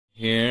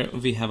Here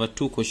we have a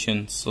two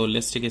questions, so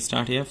let's take a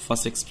start here.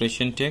 First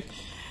expression take,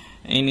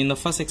 and in the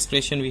first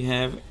expression we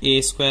have a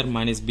square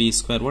minus b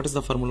square. What is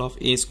the formula of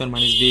a square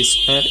minus b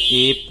square?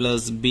 A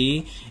plus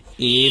b,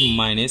 a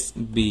minus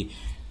b.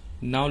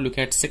 Now look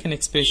at second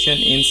expression.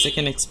 In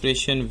second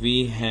expression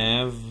we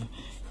have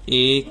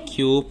a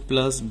cube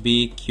plus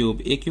b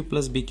cube. A cube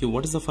plus b cube.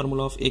 What is the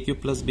formula of a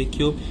cube plus b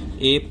cube?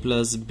 A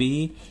plus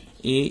b,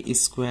 a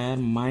square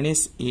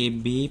minus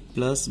ab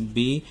plus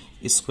b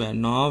square.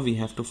 Now we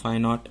have to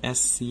find out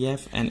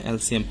HCF and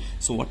LCM.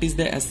 So what is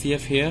the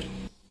HCF here?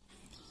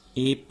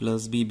 A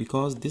plus b,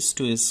 because this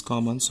two is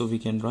common, so we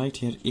can write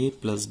here a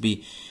plus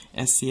b.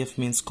 HCF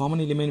means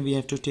common element we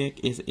have to take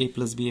is a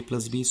plus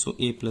b, so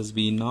a plus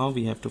b. Now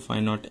we have to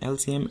find out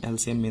LCM.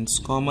 LCM means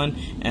common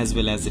as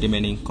well as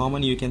remaining.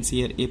 Common you can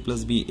see here a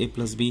plus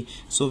b,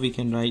 so we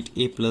can write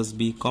a plus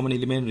b, common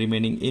element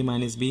remaining a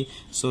minus b,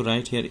 so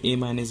write here a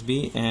minus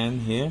b,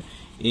 and here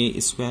a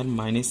square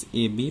minus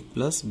ab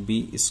plus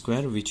b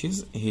square, which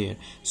is here.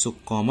 So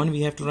common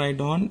we have to write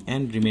down,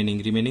 and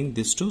remaining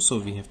this two, so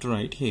we have to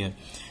write here.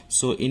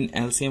 So in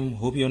LCM,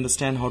 hope you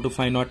understand how to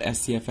find out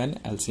HCF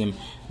and LCM.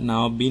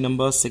 Now B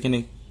number,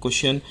 second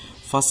question,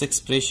 first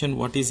expression,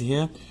 what is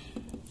here?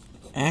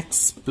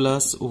 X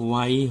plus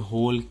y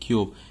whole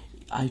cube.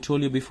 I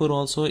told you before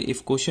also,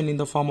 if question in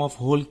the form of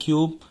whole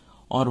cube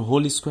or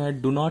whole square,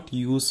 do not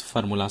use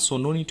formula, so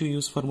no need to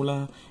use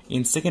formula.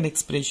 In second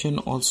expression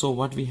also,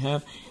 what we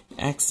have?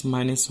 X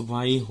minus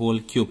y whole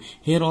cube.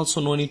 Here also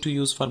no need to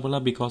use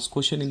formula because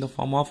question in the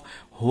form of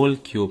whole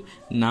cube.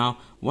 Now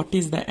what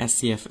is the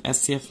HCF?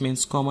 HCF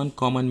means common.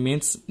 Common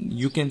means,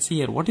 you can see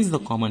here, what is the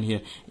common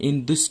here?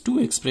 In this two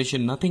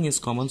expression nothing is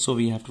common, so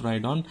we have to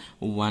write on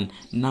 1.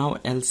 Now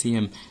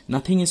LCM,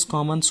 nothing is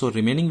common, so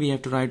remaining we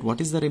have to write.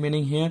 What is the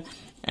remaining here?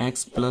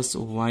 X plus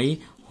y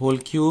whole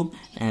cube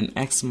and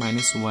x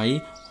minus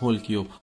y whole cube.